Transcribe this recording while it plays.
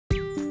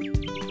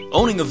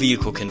Owning a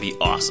vehicle can be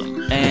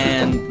awesome,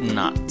 and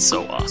not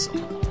so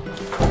awesome.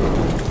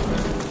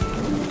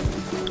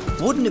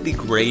 Wouldn't it be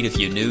great if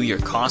you knew your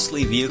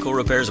costly vehicle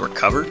repairs were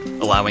covered,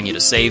 allowing you to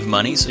save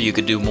money so you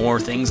could do more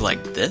things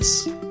like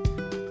this?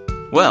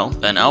 Well,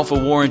 an Alpha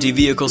Warranty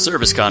Vehicle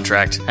Service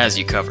Contract has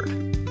you covered.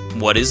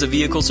 What is a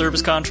Vehicle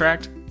Service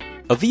Contract?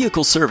 A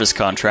Vehicle Service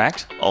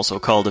Contract, also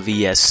called a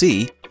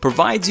VSC,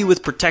 provides you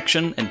with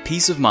protection and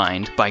peace of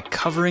mind by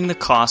covering the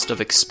cost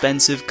of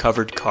expensive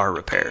covered car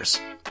repairs.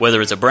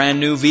 Whether it's a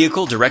brand new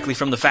vehicle directly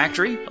from the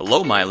factory, a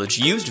low mileage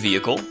used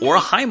vehicle, or a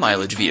high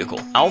mileage vehicle,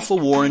 Alpha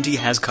Warranty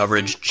has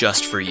coverage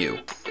just for you.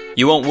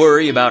 You won't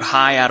worry about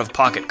high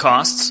out-of-pocket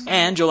costs,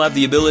 and you'll have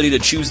the ability to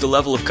choose the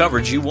level of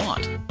coverage you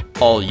want.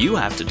 All you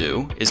have to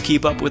do is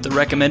keep up with the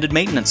recommended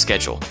maintenance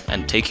schedule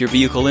and take your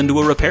vehicle into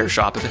a repair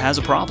shop if it has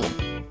a problem.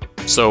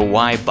 So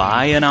why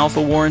buy an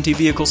Alpha Warranty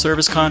Vehicle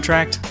Service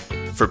Contract?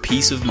 For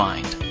peace of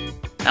mind.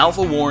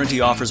 Alpha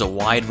Warranty offers a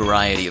wide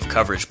variety of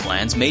coverage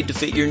plans made to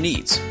fit your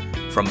needs,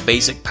 from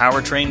basic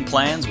powertrain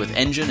plans with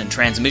engine and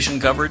transmission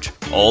coverage,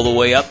 all the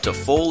way up to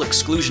full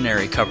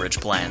exclusionary coverage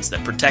plans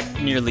that protect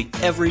nearly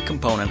every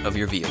component of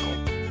your vehicle.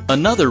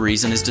 Another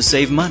reason is to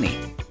save money.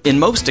 In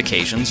most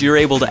occasions, you're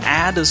able to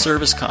add a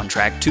service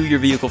contract to your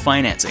vehicle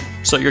financing,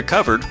 so you're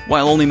covered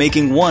while only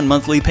making one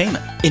monthly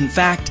payment. In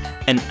fact,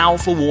 an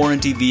Alpha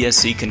Warranty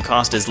VSC can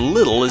cost as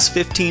little as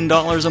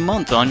 $15 a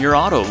month on your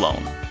auto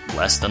loan,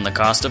 less than the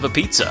cost of a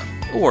pizza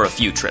or a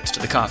few trips to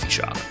the coffee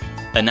shop.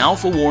 An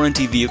Alpha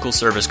Warranty Vehicle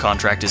Service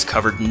Contract is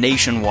covered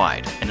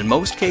nationwide, and in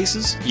most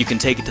cases, you can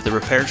take it to the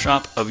repair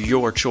shop of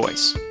your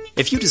choice.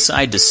 If you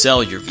decide to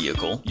sell your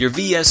vehicle, your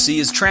VSC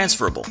is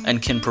transferable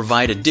and can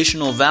provide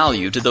additional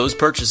value to those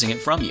purchasing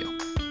it from you.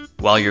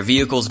 While your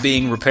vehicle's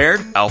being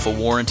repaired, Alpha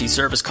Warranty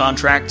Service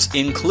Contracts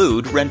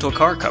include rental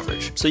car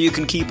coverage, so you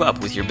can keep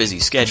up with your busy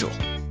schedule.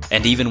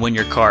 And even when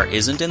your car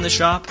isn't in the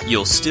shop,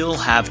 you'll still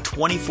have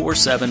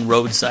 24/7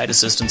 roadside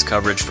assistance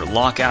coverage for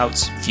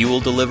lockouts, fuel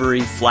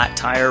delivery, flat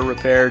tire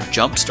repair,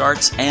 jump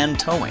starts, and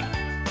towing.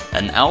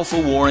 An Alpha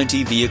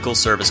Warranty Vehicle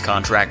Service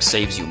Contract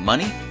saves you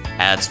money,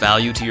 adds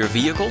value to your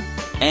vehicle,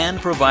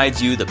 and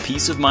provides you the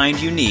peace of mind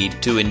you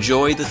need to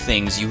enjoy the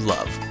things you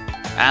love.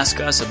 Ask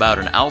us about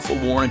an Alpha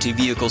Warranty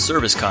Vehicle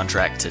Service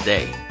Contract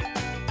today.